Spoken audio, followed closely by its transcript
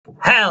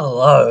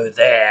Hello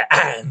there,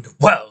 and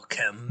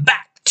welcome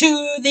back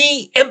to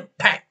the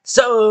Impact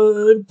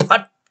Zone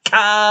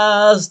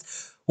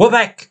podcast. We're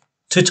back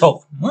to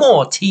talk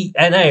more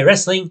TNA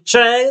wrestling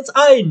shenanigans.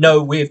 I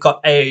know we've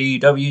got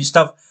AEW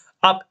stuff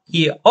up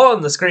here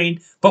on the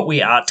screen, but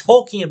we are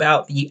talking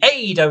about the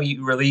AEW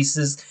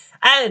releases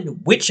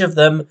and which of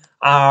them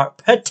are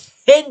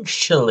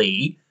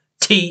potentially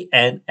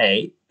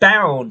TNA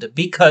bound,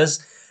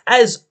 because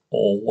as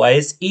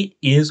always, it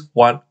is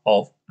one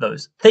of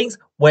those things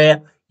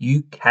where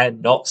you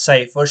cannot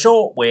say for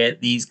sure where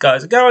these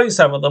guys are going.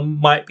 Some of them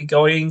might be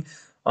going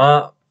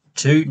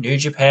to New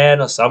Japan,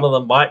 or some of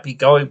them might be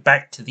going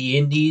back to the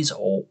Indies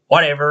or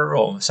whatever,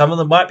 or some of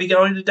them might be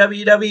going to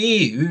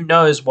WWE. Who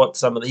knows what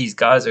some of these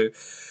guys are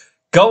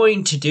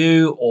going to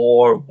do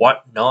or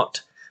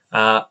whatnot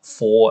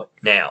for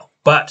now.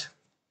 But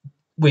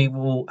we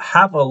will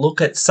have a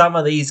look at some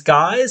of these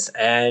guys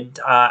and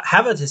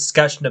have a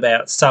discussion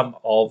about some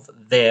of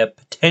their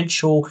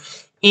potential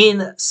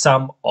in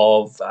some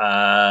of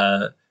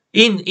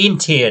in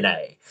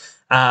TNA.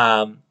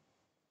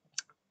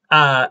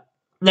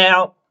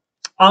 Now,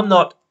 I'm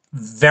not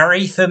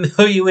very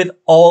familiar with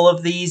all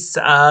of these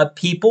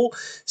people,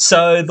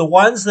 so the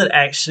ones that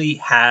actually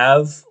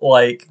have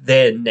like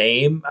their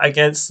name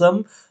against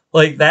them,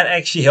 like, that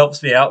actually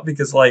helps me out,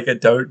 because like I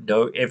don't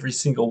know every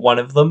single one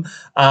of them.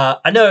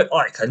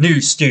 I knew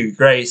Stu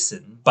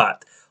Grayson,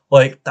 but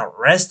like the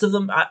rest of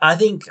them, I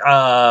think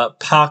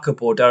Parker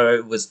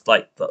Bordeaux was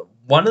like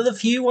one of the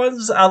few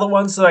other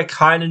ones that I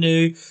kind of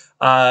knew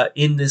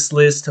in this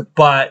list.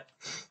 But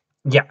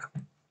yeah,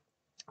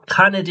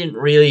 kind of didn't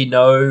really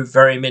know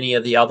very many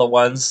of the other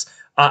ones.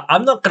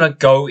 I'm not going to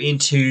go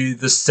into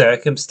the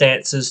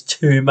circumstances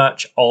too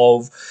much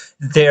of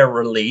their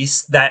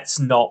release. That's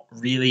not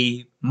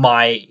really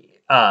my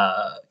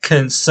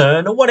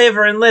concern or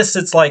whatever, unless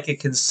it's like a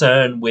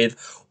concern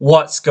with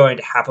what's going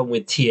to happen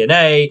with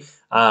TNA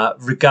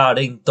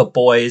regarding the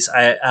boys,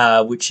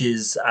 which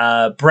is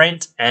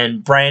Brent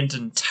and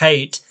Brandon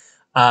Tate.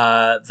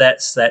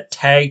 That's that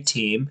tag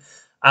team.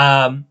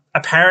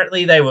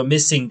 Apparently they were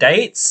missing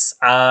dates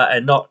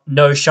and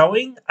no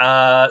showing.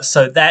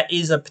 So that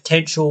is a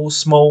potential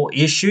small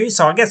issue.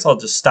 So I guess I'll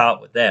just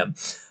start with them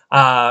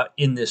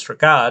in this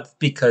regard,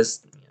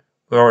 because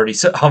I'm already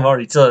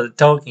sort of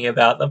talking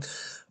about them.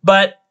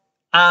 But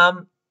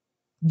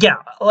yeah,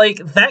 like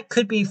that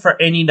could be for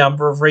any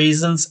number of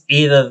reasons,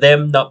 either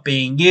them not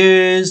being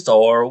used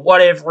or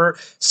whatever.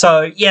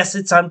 So yes,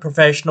 it's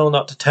unprofessional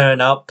not to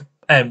turn up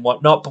and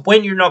whatnot, but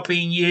when you're not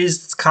being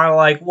used, it's kind of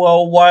like,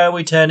 well, why are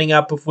we turning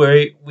up if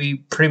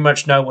we pretty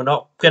much know we're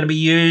not going to be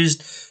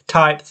used,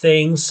 type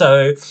thing.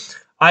 So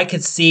I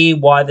could see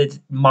why they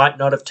might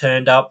not have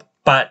turned up,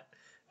 but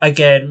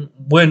again,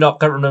 we're not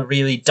going to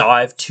really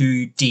dive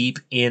too deep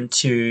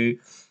into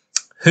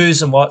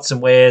who's and what's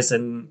and where's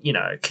and,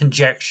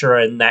 conjecture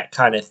and that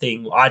kind of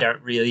thing. I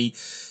don't really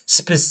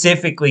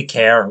specifically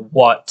care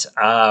what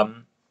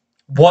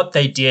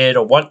they did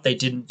or what they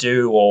didn't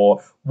do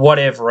or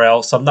whatever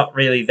else. I'm not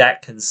really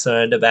that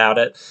concerned about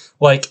it.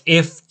 Like,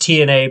 if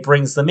TNA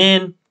brings them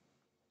in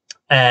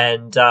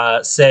and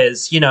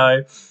says,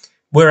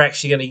 we're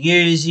actually going to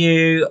use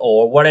you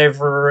or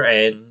whatever,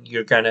 and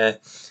you're going to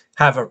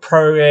have a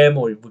program,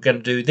 or we're going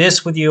to do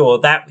this with you or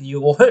that with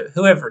you, or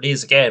whoever it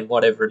is, again,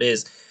 whatever it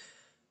is.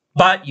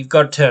 But you've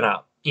got to turn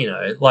up,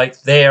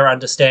 like their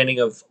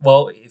understanding of,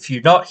 well, if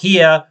you're not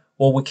here,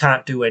 well, we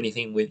can't do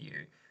anything with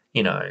you,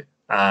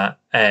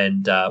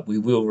 and we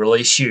will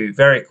release you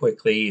very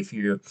quickly if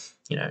you're,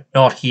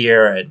 not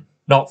here and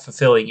not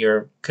fulfilling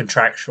your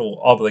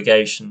contractual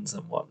obligations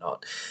and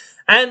whatnot.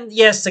 And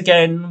yes,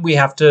 again, we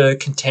have to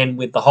contend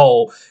with the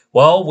whole,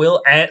 well,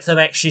 will Anthem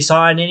actually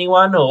sign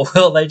anyone, or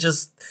will they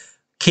just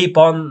keep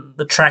on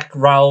the track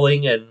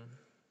rolling and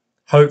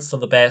hope for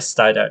the best?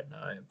 I don't know.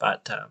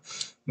 But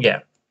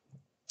yeah,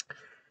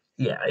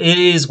 it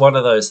is one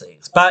of those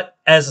things. But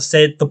as I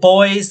said, the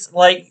boys,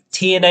 like,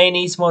 TNA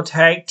needs more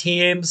tag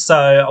teams, so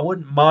I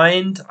wouldn't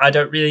mind. I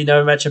don't really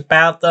know much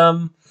about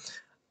them,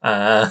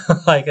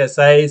 like I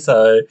say.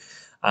 So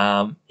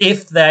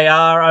if they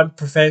are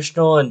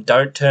unprofessional and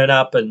don't turn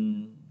up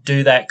and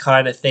do that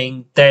kind of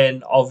thing,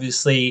 then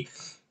obviously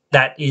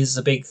that is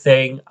a big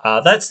thing.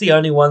 That's the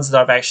only ones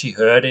that I've actually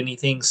heard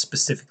anything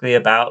specifically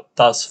about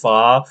thus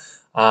far.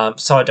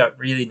 So I don't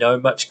really know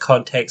much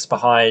context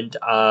behind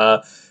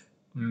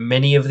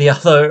many of the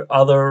other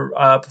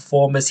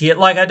performers here.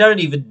 Like, I don't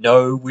even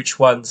know which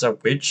ones are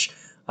which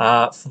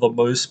for the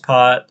most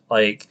part.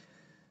 Like,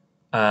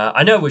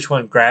 I know which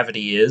one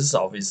Gravity is,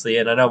 obviously,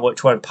 and I know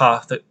which one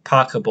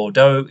Parker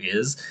Bordeaux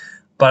is,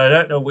 but I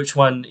don't know which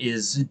one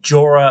is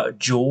Jorah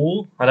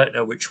Jewel. I don't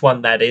know which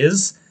one that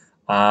is.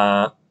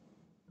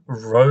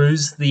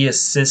 Rose, the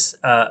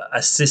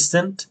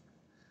assistant.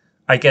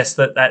 I guess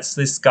that's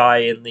this guy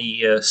in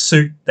the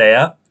suit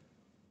there.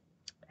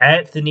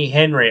 Anthony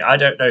Henry, I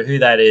don't know who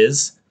that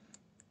is.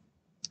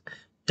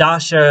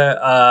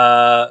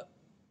 Dasha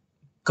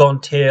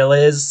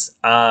Gontiles,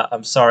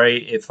 I'm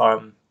sorry if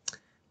I'm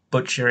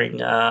butchering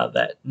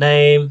that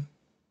name.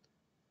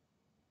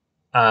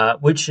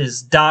 which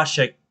is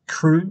Dasha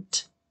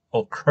Current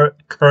or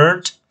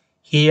Current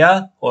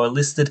here, or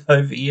listed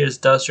over here as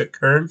Dasha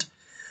Current,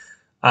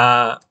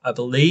 I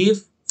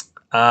believe.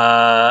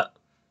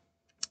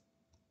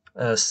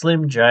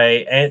 Slim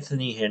J,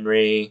 Anthony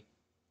Henry,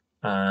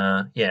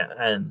 yeah,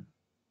 and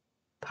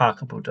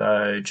Parker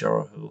Bordeaux,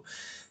 Jorahul.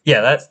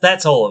 Yeah,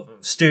 that's all of them.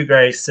 Stu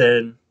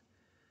Grayson,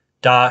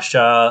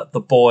 Dasha, the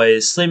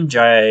boys, Slim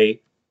J.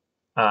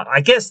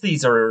 I guess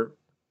these are,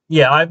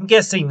 yeah, I'm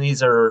guessing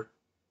these are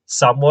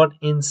somewhat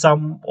in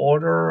some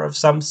order of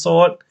some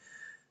sort.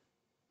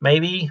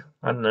 Maybe,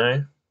 I don't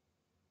know.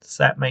 Does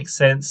that make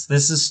sense?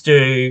 This is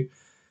Stu.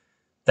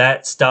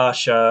 That's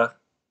Dasha.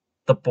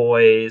 The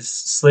boys.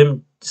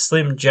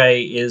 Slim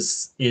J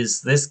is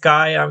this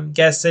guy, I'm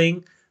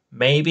guessing.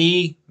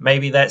 Maybe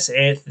that's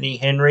Anthony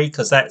Henry,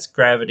 because that's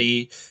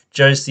Gravity.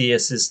 Joe's the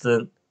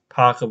assistant.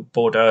 Parker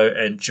Bordeaux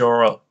and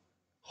Jahul,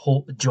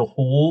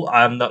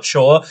 I'm not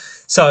sure.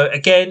 So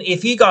again,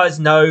 if you guys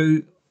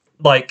know,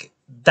 like,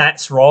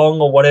 that's wrong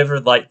or whatever,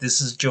 like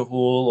this is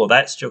Jahul or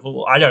that's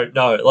Jahul, I don't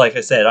know. Like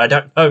I said, I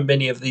don't know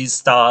many of these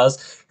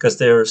stars because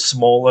they're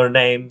smaller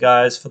name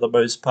guys for the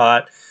most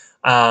part.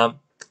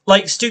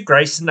 Like Stu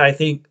Grayson, I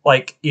think,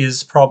 like,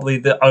 is probably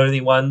the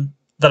only one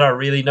that I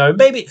really know.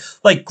 Maybe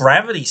like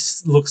Gravity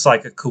looks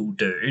like a cool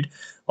dude,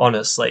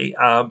 honestly.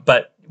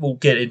 But we'll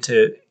get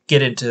into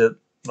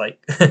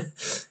like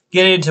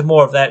get into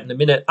more of that in a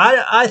minute.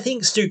 I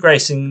think Stu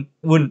Grayson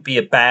wouldn't be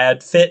a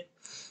bad fit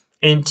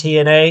in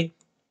TNA.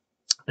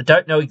 I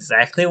don't know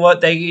exactly what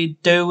they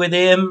do with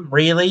him,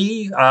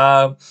 really,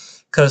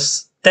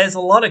 because there's a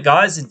lot of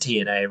guys in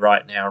TNA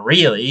right now,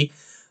 really.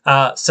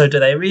 So do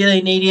they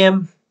really need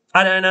him?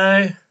 I don't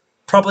know.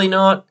 Probably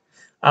not.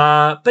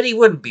 But he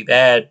wouldn't be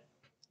bad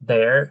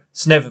there.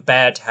 It's never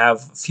bad to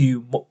have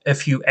a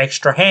few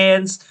extra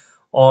hands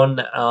on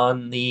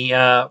the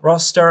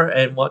roster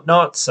and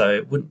whatnot, so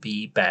it wouldn't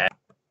be bad.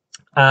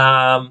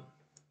 Yeah,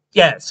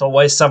 it's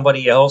always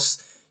somebody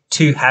else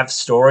to have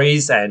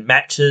stories and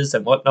matches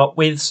and whatnot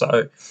with.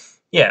 So,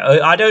 yeah,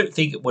 I don't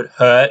think it would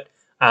hurt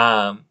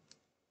to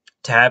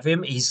have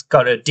him. He's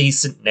got a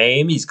decent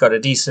name. He's got a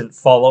decent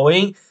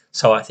following.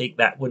 So I think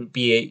that wouldn't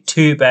be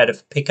too bad of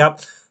a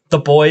pickup. The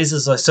boys,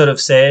 as I sort of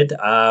said,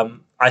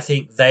 I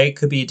think they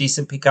could be a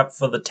decent pickup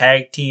for the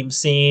tag team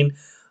scene.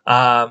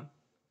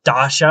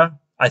 Dasha,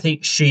 I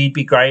think she'd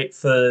be great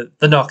for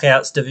the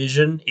Knockouts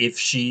division if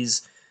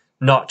she's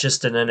not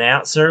just an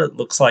announcer. It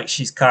looks like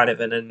she's kind of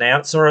an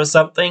announcer or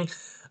something.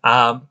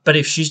 But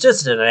if she's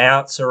just an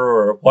announcer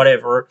or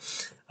whatever,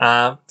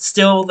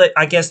 still,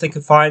 I guess they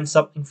could find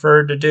something for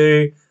her to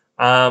do.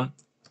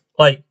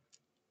 Like,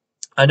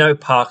 I know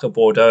Parker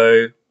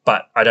Bordeaux,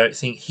 but I don't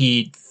think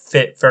he'd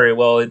fit very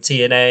well in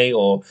TNA,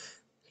 or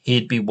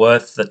he'd be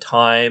worth the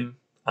time.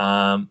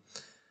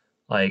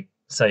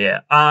 So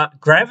yeah.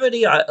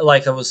 Gravity, I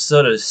was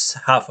sort of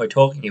halfway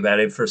talking about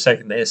him for a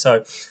second there.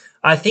 So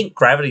I think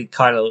Gravity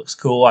kind of looks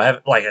cool.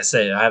 Like I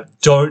said,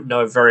 don't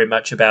know very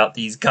much about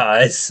these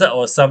guys,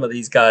 or some of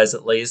these guys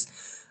at least.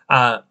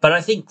 But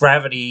I think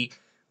Gravity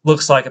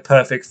looks like a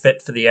perfect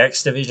fit for the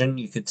X division.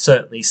 You could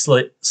certainly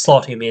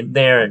slot him in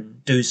there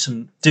and do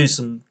some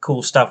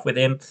cool stuff with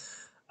him.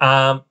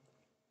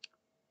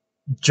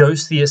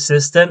 Joe's the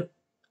assistant.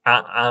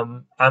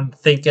 I'm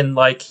thinking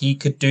like he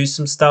could do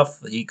some stuff.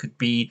 He could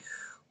be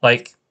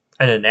like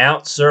an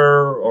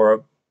announcer,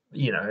 or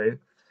an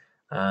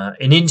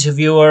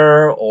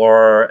interviewer,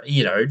 or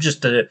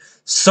just a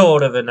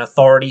sort of an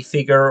authority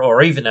figure,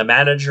 or even a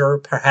manager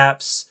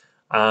perhaps.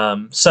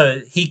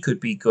 So he could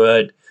be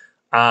good.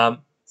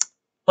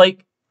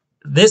 Like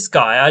this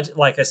guy,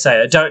 like I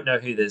say, I don't know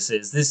who this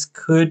is. This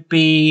could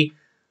be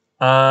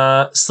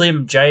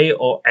Slim J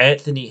or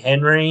Anthony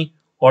Henry,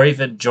 or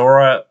even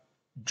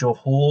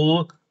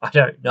Jahul. I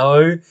don't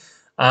know.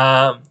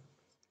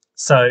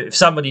 So if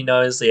somebody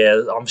knows,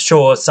 yeah, I'm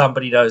sure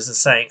somebody knows and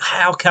saying,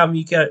 how come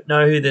you don't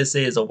know who this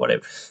is or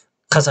whatever?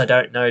 Because I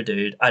don't know,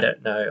 dude. I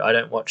don't know. I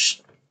don't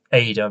watch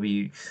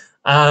AEW.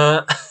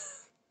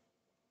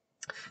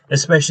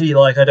 Especially,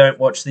 like, I don't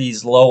watch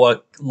these lower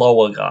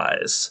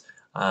guys.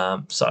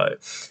 But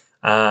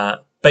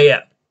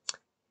yeah,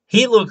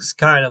 he looks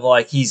kind of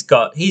like he's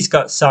got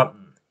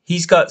something.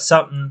 He's got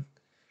something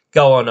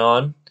going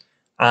on.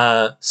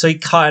 So he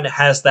kind of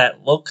has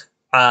that look.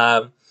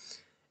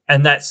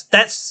 And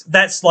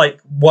that's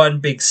like one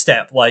big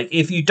step. Like,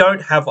 if you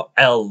don't have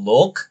a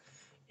look,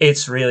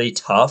 it's really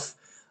tough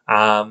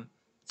to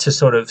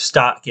sort of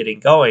start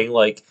getting going.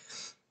 Like,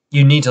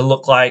 you need to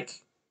look like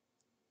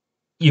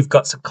you've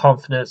got some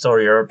confidence, or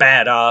you're a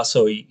badass,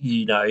 or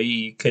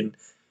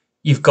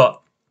you've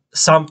got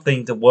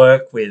something to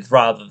work with,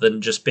 rather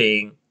than just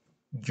being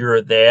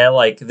you're there.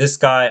 Like this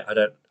guy, I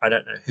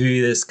don't know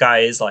who this guy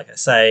is. Like I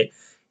say,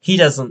 he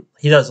doesn't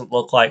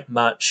look like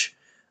much.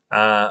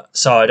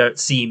 So I don't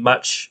see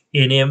much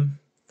in him,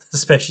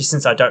 especially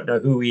since I don't know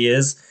who he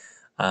is.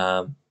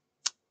 So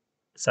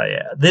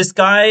yeah, this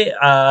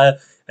guy,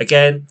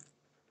 again,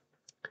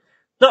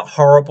 not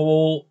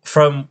horrible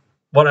from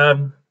what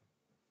I'm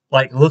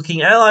like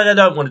looking at. Like, I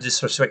don't want to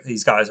disrespect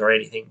these guys or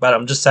anything, but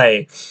I'm just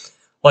saying,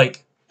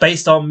 like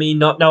based on me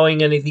not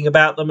knowing anything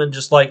about them and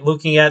just like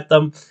looking at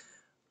them,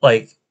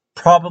 like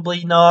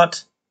probably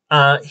not.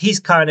 He's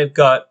kind of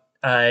got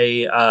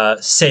a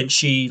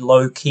Senshi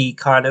low key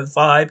kind of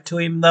vibe to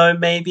him though,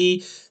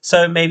 maybe.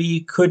 So maybe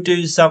you could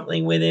do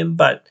something with him,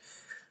 but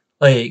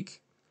like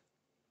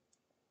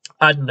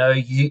I don't know,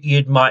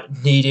 you'd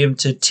might need him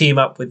to team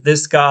up with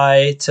this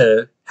guy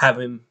to have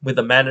him with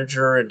a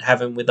manager and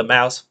have him with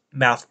a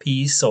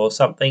mouthpiece or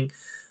something.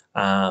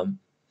 Um,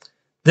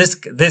 this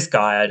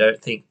guy, I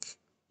don't think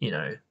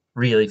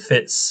really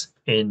fits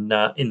in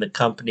the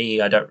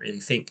company. I don't really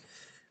think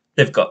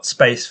they've got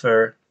space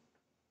for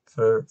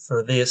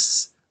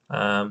this.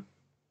 But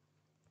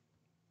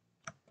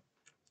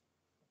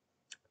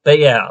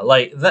yeah,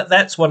 like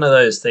that's one of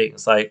those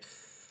things. Like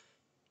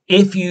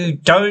if you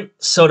don't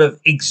sort of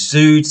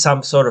exude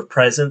some sort of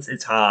presence,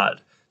 it's hard.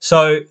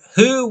 So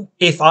who,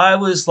 if I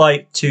was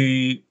like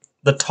to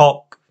the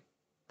top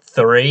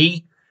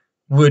three,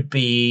 would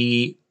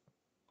be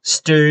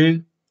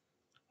Stu,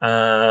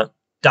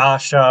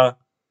 Dasha.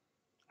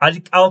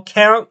 I'll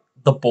count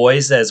the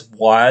boys as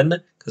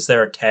one because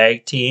they're a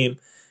tag team.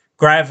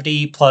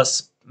 Gravity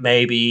plus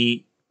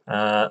maybe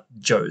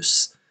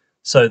Jose.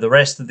 So the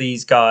rest of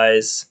these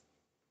guys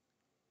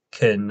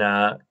can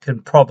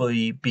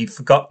probably be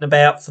forgotten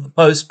about for the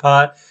most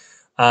part.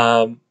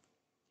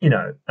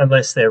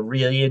 Unless they're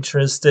really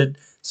interested.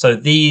 So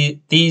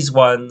these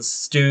ones,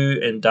 Stu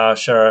and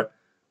Dasha,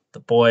 the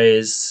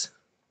boys,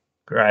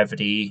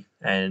 Gravity,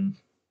 and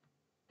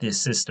the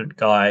assistant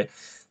guy.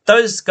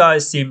 Those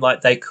guys seem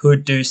like they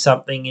could do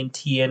something in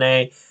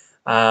TNA,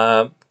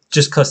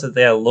 just because of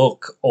their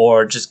look,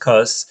 or just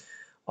because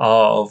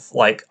of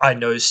like I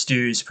know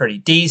Stu's pretty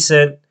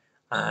decent,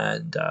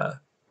 and I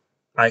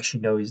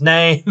actually know his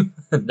name,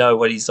 and know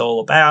what he's all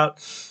about.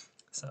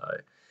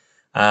 So,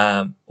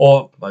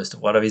 or most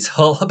of what he's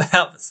all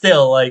about, but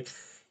still, like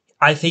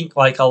I think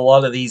like a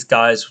lot of these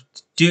guys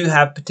do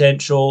have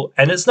potential,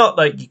 and it's not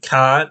like you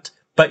can't,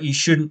 but you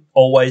shouldn't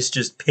always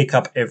just pick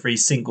up every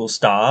single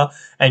star,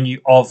 and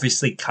you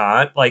obviously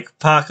can't. Like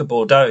Parker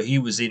Bordeaux, he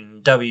was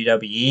in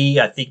WWE.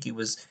 I think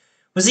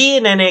was he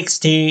in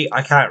NXT?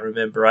 I can't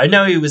remember. I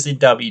know he was in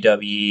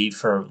WWE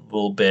for a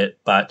little bit,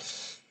 but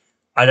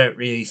I don't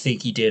really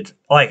think he did.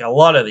 Like a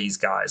lot of these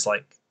guys,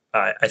 like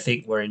I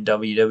think were in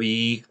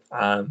WWE.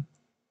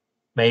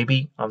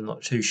 Maybe I'm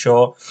not too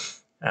sure.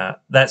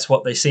 That's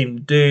what they seem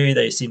to do.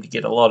 They seem to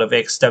get a lot of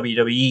ex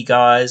WWE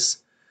guys,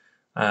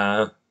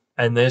 and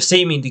they're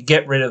seeming to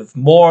get rid of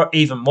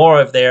even more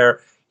of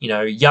their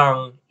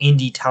young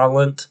indie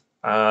talent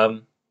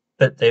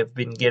that they've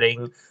been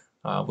getting,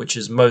 which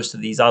is most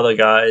of these other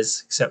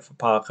guys except for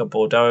Parker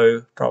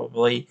Bordeaux,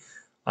 probably.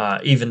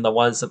 Even the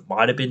ones that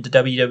might have been to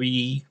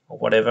WWE or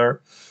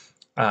whatever.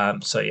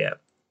 So yeah,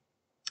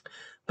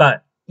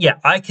 but yeah,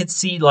 I could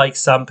see like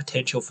some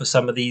potential for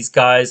some of these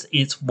guys.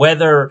 It's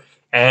whether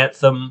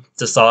Anthem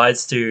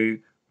decides to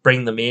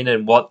bring them in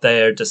and what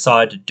they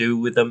decide to do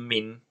with them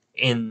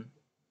in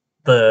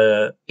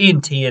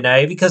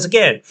TNA, because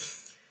again,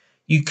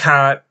 you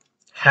can't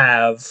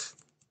have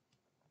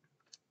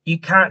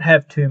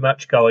too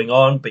much going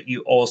on, but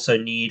you also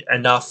need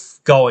enough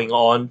going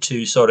on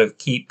to sort of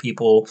keep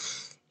people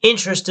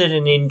interested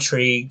and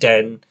intrigued,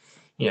 and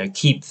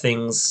keep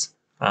things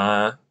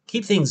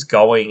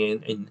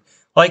going, and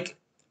like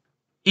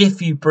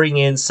if you bring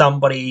in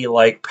somebody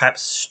like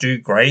perhaps Stu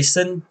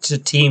Grayson to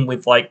team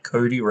with like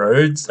Cody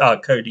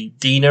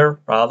Deaner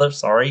rather,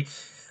 sorry,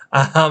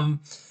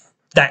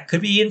 that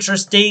could be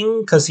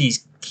interesting because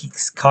he's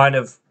kind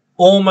of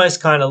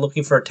almost kind of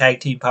looking for a tag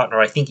team partner.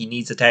 I think he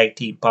needs a tag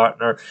team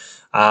partner.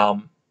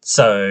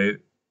 So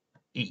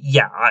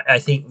yeah, I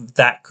think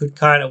that could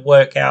kind of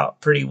work out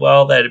pretty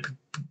well. That'd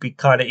be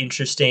kind of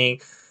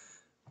interesting.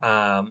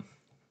 Yeah,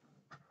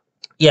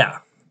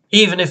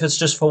 even if it's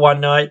just for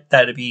one night,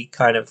 that'd be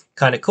kind of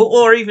cool.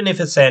 Or even if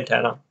it's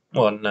Santana.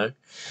 Well, no,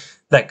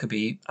 that could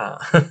be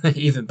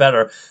even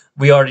better.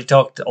 We already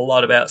talked a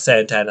lot about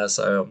Santana,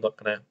 so I'm not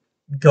going to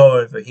go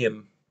over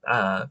him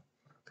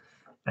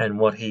and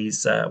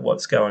what's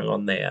going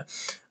on there.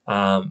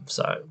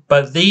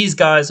 But these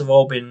guys have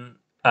all been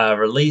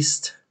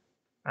released.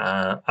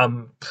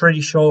 I'm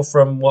pretty sure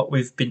from what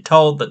we've been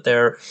told that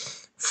they're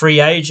free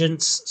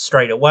agents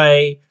straight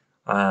away.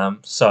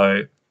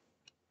 So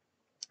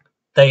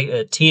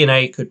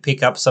TNA could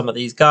pick up some of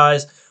these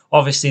guys.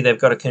 Obviously, they've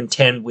got to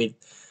contend with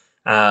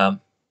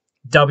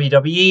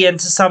WWE and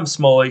to some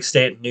small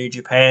extent New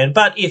Japan.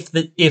 But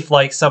if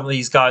like some of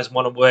these guys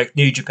want to work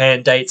New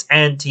Japan dates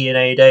and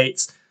TNA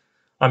dates,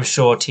 I'm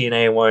sure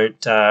TNA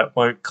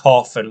won't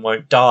cough and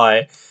won't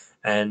die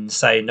and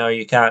say no,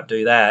 you can't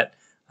do that.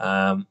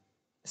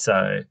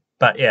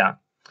 But yeah,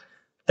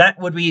 that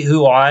would be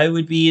who I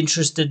would be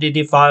interested in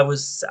if I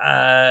was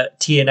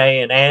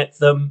TNA and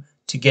Anthem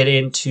to get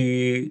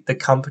into the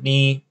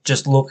company.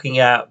 Just looking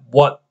at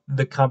what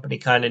the company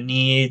kind of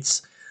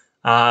needs,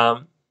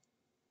 and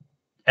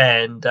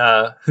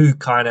who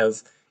kind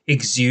of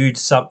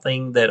exudes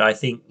something that I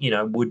think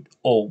would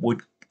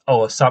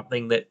or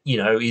something that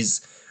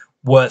is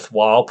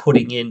worthwhile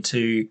putting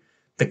into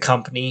the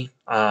company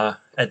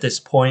at this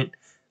point.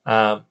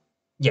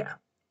 Yeah.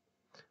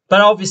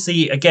 But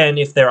obviously, again,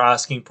 if they're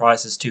asking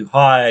prices too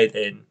high,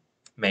 then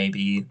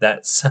maybe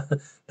that's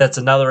that's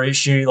another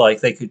issue. Like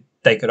they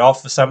could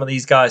offer some of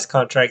these guys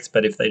contracts,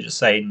 but if they just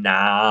say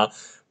nah,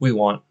 we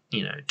want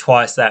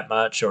twice that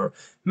much, or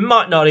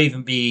might not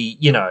even be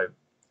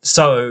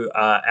so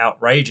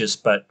outrageous,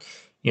 but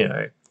you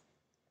know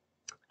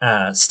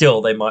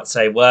still they might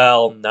say,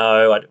 well,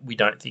 no, we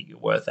don't think you're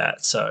worth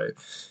that, so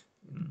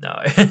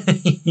no.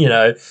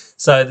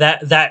 So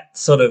that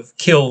sort of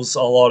kills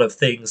a lot of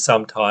things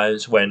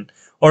sometimes when,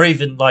 or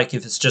even like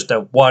if it's just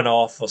a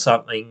one-off or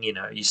something,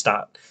 you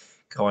start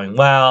going,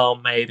 well,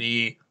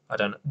 maybe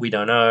we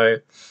don't know.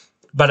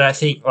 But I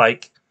think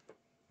like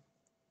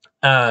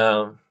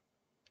um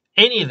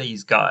any of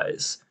these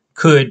guys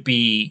could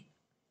be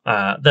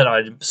that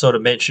I sort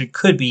of mentioned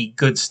could be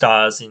good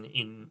stars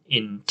in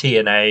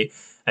TNA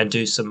and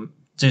do some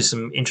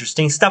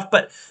interesting stuff.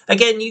 But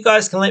again, you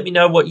guys can let me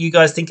know what you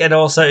guys think, and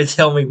also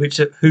tell me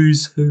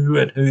who's who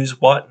and who's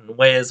what and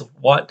where's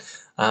what.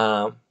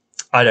 I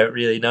don't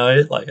really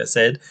know, like I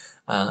said.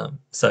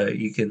 So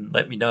you can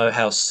let me know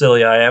how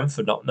silly I am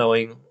for not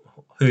knowing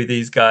who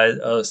these guys,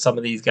 some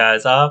of these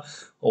guys are,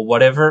 or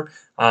whatever.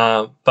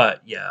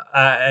 But yeah,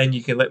 and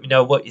you can let me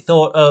know what you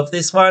thought of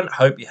this one.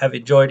 Hope you have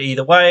enjoyed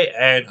either way,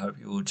 and hope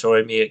you will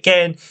join me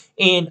again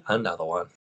in another one.